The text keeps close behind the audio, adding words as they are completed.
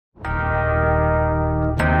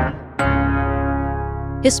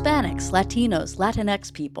Hispanics, Latinos,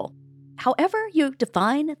 Latinx people. However you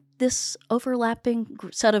define this overlapping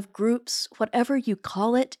set of groups, whatever you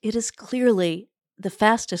call it, it is clearly the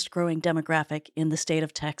fastest growing demographic in the state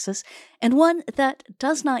of Texas, and one that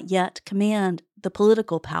does not yet command the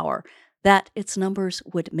political power that its numbers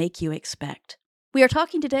would make you expect. We are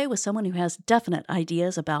talking today with someone who has definite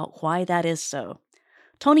ideas about why that is so.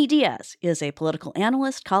 Tony Diaz is a political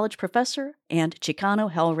analyst, college professor, and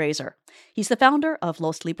Chicano hellraiser. He's the founder of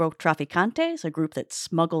Los Librotraficantes, a group that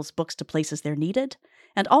smuggles books to places they're needed,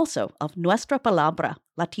 and also of Nuestra Palabra,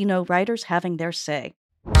 Latino writers having their say.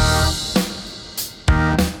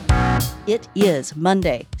 It is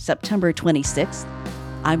Monday, September 26th.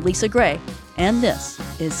 I'm Lisa Gray, and this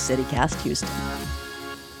is CityCast Houston.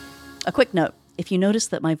 A quick note, if you notice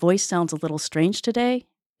that my voice sounds a little strange today,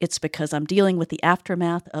 it's because I'm dealing with the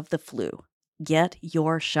aftermath of the flu. Get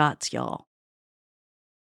your shots, y'all.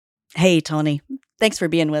 Hey, Tony. Thanks for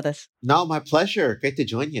being with us. No, my pleasure. Great to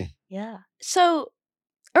join you. Yeah. So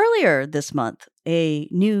earlier this month, a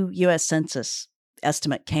new U.S. Census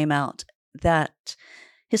estimate came out that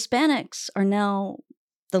Hispanics are now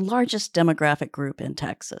the largest demographic group in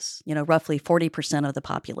Texas, roughly 40% of the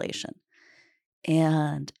population.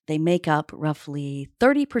 And they make up roughly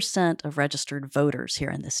 30% of registered voters here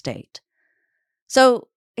in the state. So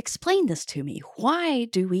explain this to me. Why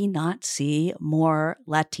do we not see more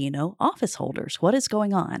Latino office holders? What is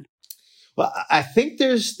going on? Well, I think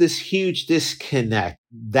there's this huge disconnect.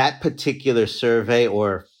 That particular survey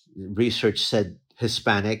or research said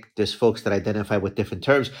Hispanic. There's folks that identify with different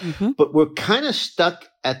terms. But we're kind of stuck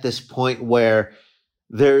at this point where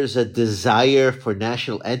there's a desire for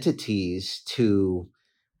national entities to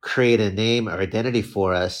create a name or identity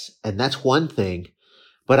for us. And that's one thing.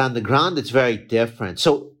 But on the ground, it's very different.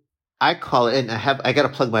 So I call it, and I got to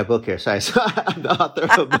plug my book here. Sorry. So I'm the author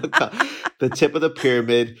of a book called The Tip of the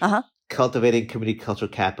Pyramid, Cultivating Community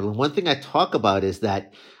Cultural Capital. And one thing I talk about is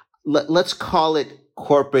that let's call it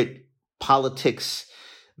corporate politics.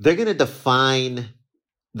 They're going to define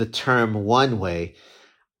the term one way.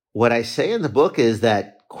 What I say in the book is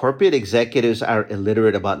that corporate executives are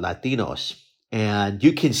illiterate about Latinos. And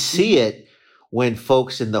you can see it when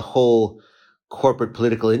folks in the whole corporate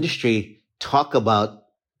political industry talk about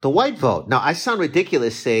the white vote. Now, I sound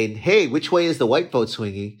ridiculous saying, hey, which way is the white vote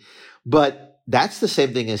swinging? But that's the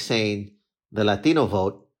same thing as saying the Latino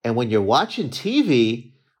vote. And when you're watching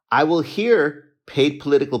TV, I will hear paid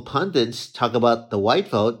political pundits talk about the white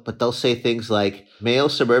vote, but they'll say things like male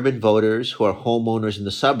suburban voters who are homeowners in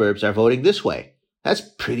the suburbs are voting this way. That's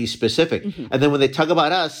pretty specific. And then when they talk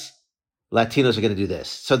about us, Latinos are going to do this.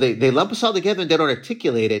 So they lump us all together and they don't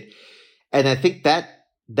articulate it. And I think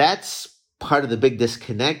that's part of the big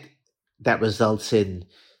disconnect that results in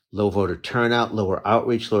low voter turnout, lower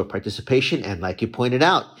outreach, lower participation. And like you pointed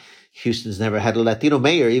out, Houston's never had a Latino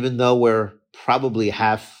mayor, even though we're probably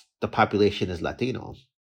half the population is Latino.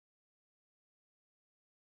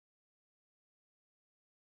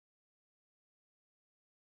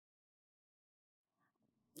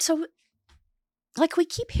 So, we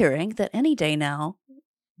keep hearing that any day now,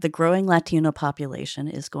 the growing Latino population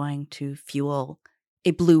is going to fuel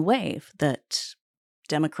a blue wave, that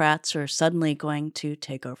Democrats are suddenly going to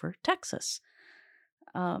take over Texas.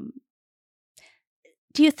 Do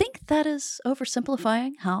you think that is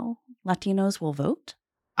oversimplifying how Latinos will vote?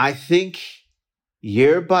 I think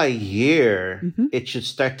year by year, it should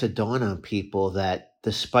start to dawn on people that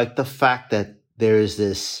despite the fact that there is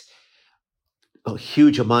this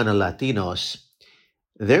huge amount of Latinos,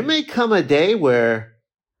 there may come a day where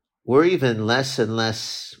we're even less and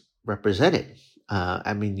less represented.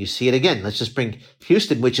 You see it again. Let's just bring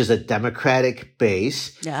Houston, which is a Democratic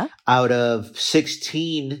base. Yeah. Out of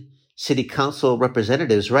 16 city council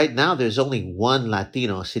representatives, right now there's only one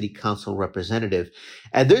Latino city council representative.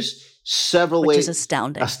 And there's several ways. Which is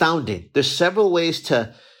astounding. Astounding. There's several ways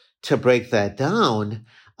to break that down.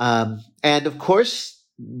 And of course,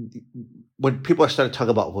 when people are starting to talk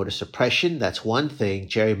about voter suppression, that's one thing.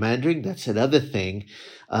 Gerrymandering, that's another thing.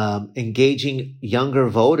 Engaging younger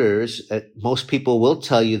voters. Most people will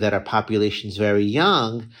tell you that our population is very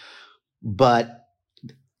young, but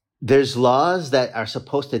there's laws that are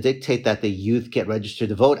supposed to dictate that the youth get registered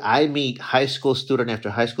to vote. I meet high school student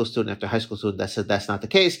after high school student after high school student that said that's not the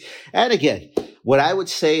case. And again, what I would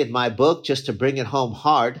say in my book, just to bring it home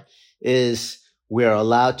hard, is we're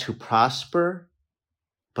allowed to prosper,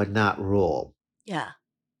 but not rule. Yeah.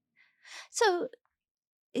 So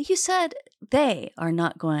you said they are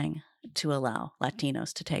not going to allow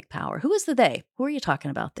Latinos to take power. Who is the they? Who are you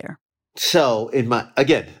talking about there? So I'm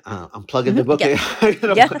plugging the book. Yeah. I'm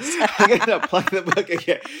gonna plug the book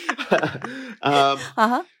again.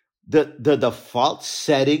 The default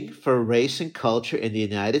setting for race and culture in the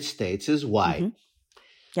United States is white.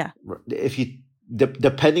 Yeah. If you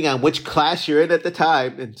depending on which class you're in at the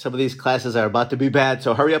time, and some of these classes are about to be banned,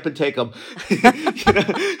 so hurry up and take them. You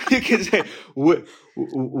can say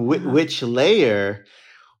which layer.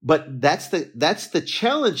 But that's the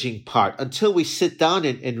challenging part until we sit down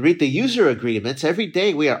and read the user agreements. Every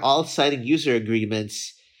day we are all signing user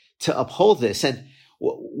agreements to uphold this. And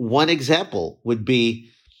one example would be,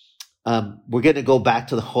 we're going to go back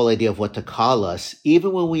to the whole idea of what to call us.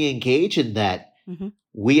 Even when we engage in that,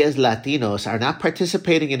 we as Latinos are not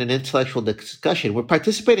participating in an intellectual discussion. We're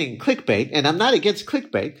participating in clickbait. And I'm not against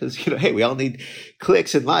clickbait because, hey, we all need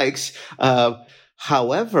clicks and likes.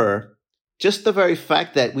 However, just the very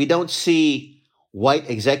fact that we don't see white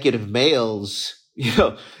executive males,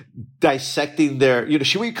 dissecting their,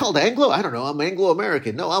 should we be called Anglo? I don't know. I'm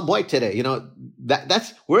Anglo-American. No, I'm white today.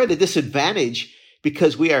 We're at a disadvantage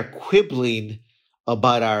because we are quibbling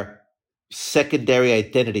about our secondary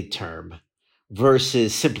identity term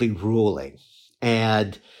versus simply ruling.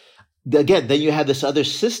 And again, then you have this other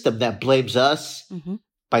system that blames us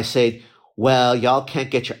by saying, well, y'all can't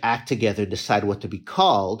get your act together and decide what to be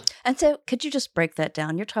called. And so could you just break that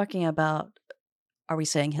down? You're talking about, are we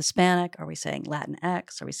saying Hispanic? Are we saying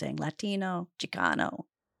Latinx? Are we saying Latino, Chicano?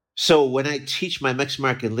 So when I teach my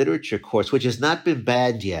Mexican literature course, which has not been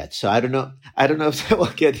banned yet, so I don't know if that will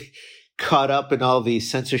get caught up in all these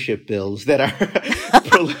censorship bills that are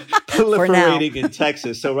proliferating in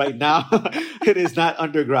Texas. So right now, it is not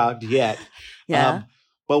underground yet. Yeah.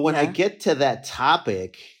 But when I get to that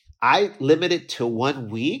topic, I limit it to 1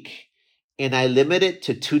 week, and I limit it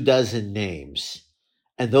to 24 names.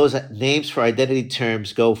 And those names for identity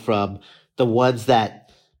terms go from the ones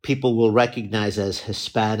that people will recognize as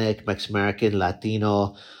Hispanic, Mexican,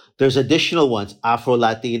 Latino. There's additional ones: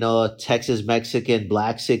 Afro-Latino, Texas-Mexican,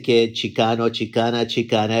 Black-Sican, Chicano, Chicana,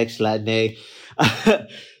 Chicanx, Latinx.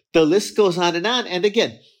 The list goes on. And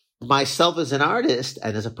again, myself as an artist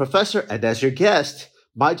and as a professor and as your guest,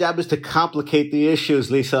 my job is to complicate the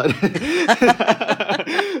issues, Lisa.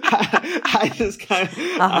 I just kind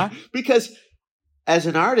of, because as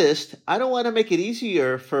an artist, I don't want to make it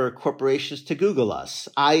easier for corporations to Google us.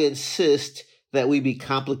 I insist that we be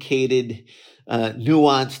complicated,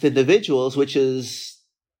 nuanced individuals, which is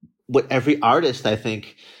what every artist, I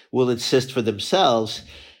think, will insist for themselves,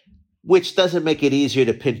 which doesn't make it easier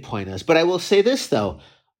to pinpoint us. But I will say this, though.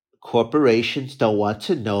 Corporations don't want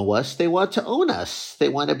to know us. They want to own us. They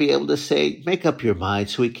want to be able to say, make up your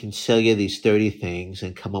mind so we can sell you these 30 things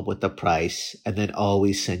and come up with the price, and then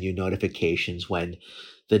always send you notifications when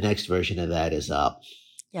the next version of that is up.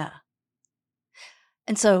 Yeah.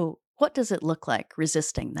 And so what does it look like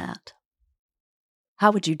resisting that?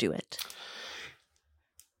 How would you do it?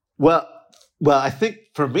 Well, I think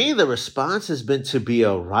for me, the response has been to be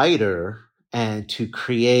a writer and to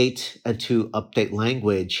create and to update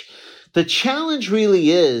language. The challenge really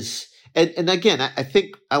is, and again, I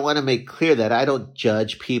think I want to make clear that I don't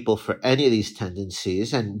judge people for any of these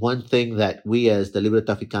tendencies. And one thing that we as the Libre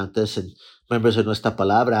Traficantes and members of Nuestra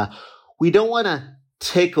Palabra, we don't want to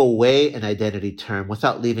take away an identity term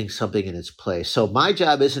without leaving something in its place. So my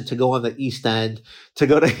job isn't to go on the East End, to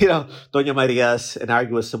go to, Doña Maria's and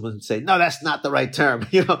argue with someone and say, no, that's not the right term.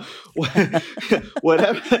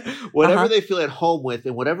 Whatever they feel at home with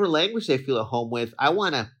and whatever language they feel at home with, I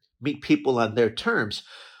want to meet people on their terms.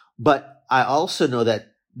 But I also know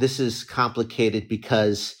that this is complicated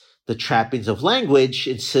because the trappings of language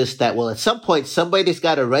insist that, well, at some point, somebody's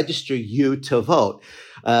got to register you to vote.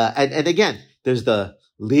 And again, there's the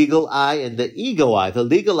legal eye and the ego eye. The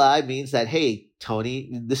legal eye means that, hey,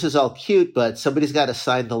 Tony, this is all cute, but somebody's got to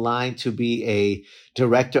sign the line to be a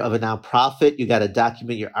director of a nonprofit. You got to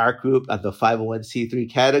document your art group on the 501c3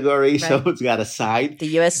 category. Right. Someone's got to sign. The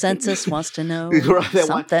U.S. Census wants to know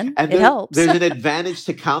something. And it helps. There's an advantage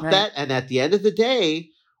to count that. And at the end of the day,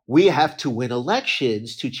 we have to win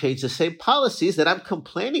elections to change the same policies that I'm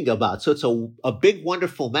complaining about. So it's a big,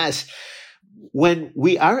 wonderful mess. When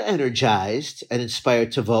we are energized and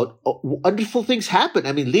inspired to vote, wonderful things happen.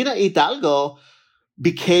 I mean, Lina Hidalgo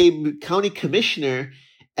became county commissioner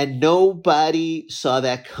and nobody saw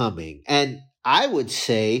that coming. And I would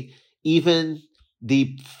say even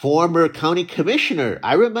the former county commissioner,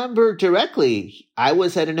 I remember directly, I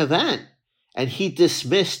was at an event and he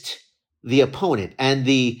dismissed the opponent and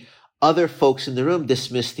the other folks in the room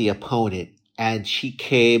dismissed the opponent and she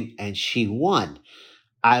came and she won.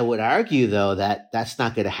 I would argue, though, that that's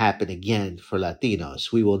not going to happen again for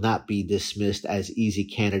Latinos. We will not be dismissed as easy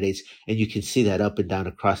candidates. And you can see that up and down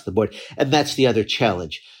across the board. And that's the other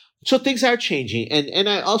challenge. So things are changing. And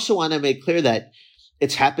I also want to make clear that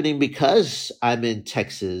it's happening because I'm in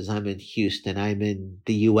Texas, I'm in Houston, I'm in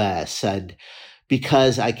the US, and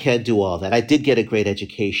because I can't do all that. I did get a great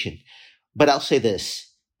education. But I'll say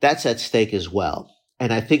this, that's at stake as well.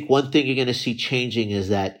 And I think one thing you're going to see changing is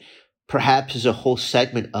that perhaps there's a whole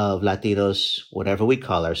segment of Latinos, whatever we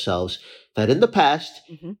call ourselves, that in the past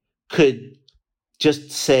could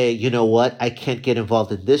just say, you know what, I can't get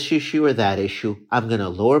involved in this issue or that issue. I'm going to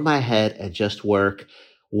lower my head and just work.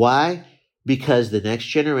 Why? Because the next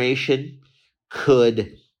generation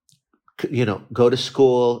could, go to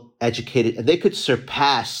school, educated, and they could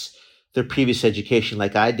surpass their previous education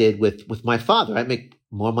like I did with my father. I make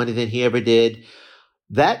more money than he ever did.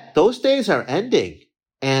 Those days are ending.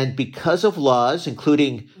 And because of laws,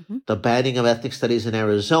 including the banning of ethnic studies in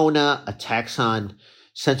Arizona, attacks on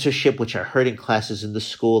censorship, which are hurting classes in the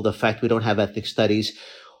school, the fact we don't have ethnic studies,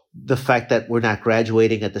 the fact that we're not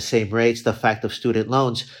graduating at the same rates, the fact of student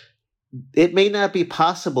loans, it may not be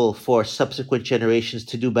possible for subsequent generations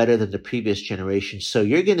to do better than the previous generation. So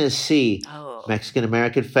you're going to see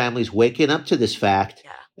Mexican-American families waking up to this fact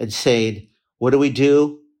and saying, what do we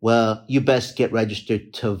do? Well, you best get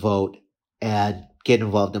registered to vote and get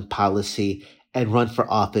involved in policy and run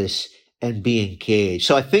for office and be engaged.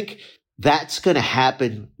 So I think that's going to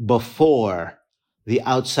happen before the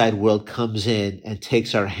outside world comes in and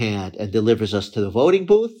takes our hand and delivers us to the voting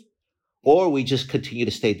booth, or we just continue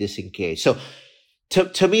to stay disengaged. So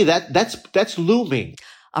to me, that's looming.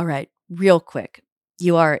 All right, real quick.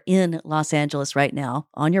 You are in Los Angeles right now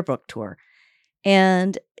on your book tour.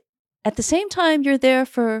 And at the same time, you're there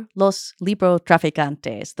for Los Libro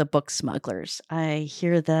Traficantes, the book smugglers. I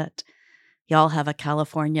hear that y'all have a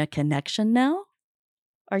California connection now.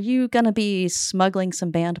 Are you going to be smuggling some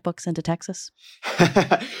banned books into Texas?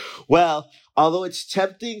 Well, although it's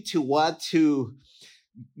tempting to want to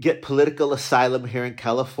get political asylum here in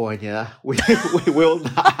California, we will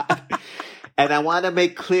not. And I want to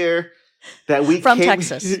make clear that we from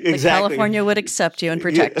Texas. Exactly. California would accept you and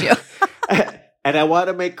protect you. And I want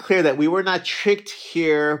to make clear that we were not tricked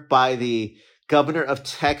here by the governor of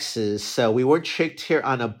Texas. So we weren't tricked here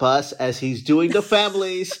on a bus as he's doing the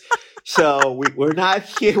families. So we're not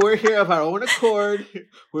here. We're here of our own accord.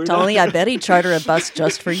 Tony, I bet he'd charter a bus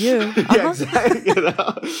just for you. Yeah, exactly.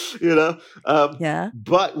 Yeah.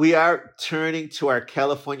 But we are turning to our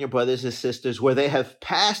California brothers and sisters where they have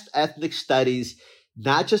passed ethnic studies,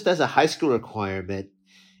 not just as a high school requirement.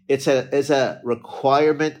 It's a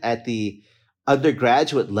requirement at the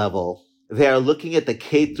undergraduate level. They are looking at the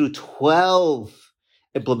K through 12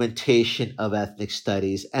 implementation of ethnic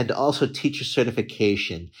studies and also teacher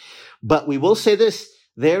certification. But we will say this,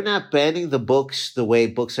 they're not banning the books the way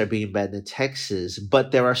books are being banned in Texas,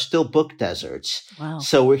 but there are still book deserts. Wow.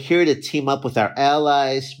 So we're here to team up with our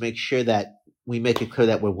allies, make sure that we make it clear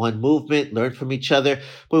that we're one movement, learn from each other.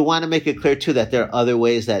 But we want to make it clear, too, that there are other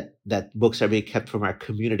ways that books are being kept from our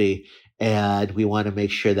community. And we want to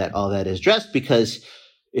make sure that all that is addressed because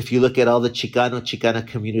if you look at all the Chicana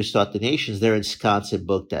communities throughout the nations, they're ensconced in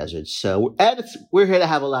book deserts. So, we're here to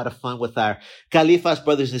have a lot of fun with our Califas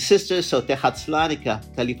brothers and sisters. So, Tejatzlan and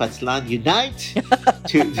Califatzlan unite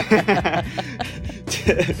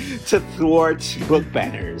to thwart book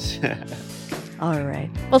banners. All right.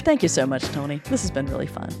 Well, thank you so much, Tony. This has been really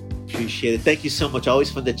fun. Appreciate it. Thank you so much. Always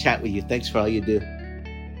fun to chat with you. Thanks for all you do.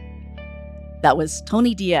 That was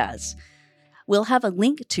Tony Diaz. We'll have a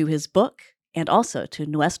link to his book and also to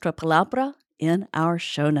Nuestra Palabra in our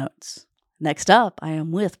show notes. Next up, I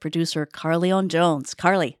am with producer Carleon Jones.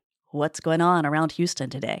 Carly, what's going on around Houston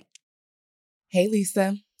today? Hey,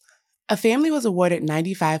 Lisa. A family was awarded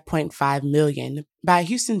 $95.5 million by a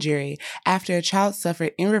Houston jury after a child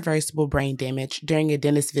suffered irreversible brain damage during a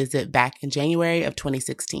dentist visit back in January of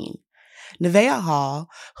 2016. Nevaeh Hall,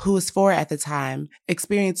 who was 4 at the time,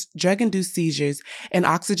 experienced drug-induced seizures and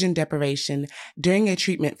oxygen deprivation during a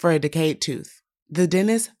treatment for a decayed tooth. The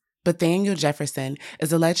dentist, Nathaniel Jefferson,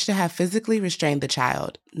 is alleged to have physically restrained the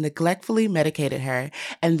child, neglectfully medicated her,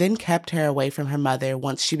 and then kept her away from her mother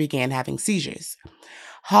once she began having seizures.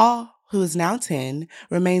 Hall, who is now 10,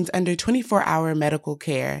 remains under 24-hour medical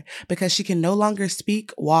care because she can no longer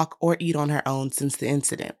speak, walk, or eat on her own since the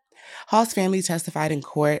incident. Hall's family testified in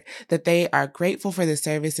court that they are grateful for the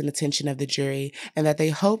service and attention of the jury and that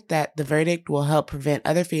they hope that the verdict will help prevent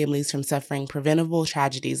other families from suffering preventable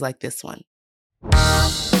tragedies like this one.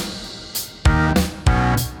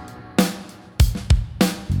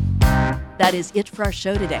 That is it for our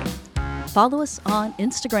show today. Follow us on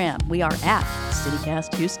Instagram. We are at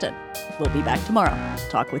CityCast Houston. We'll be back tomorrow.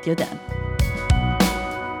 Talk with you then.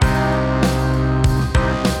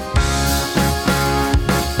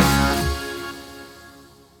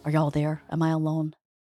 Are y'all there? Am I alone?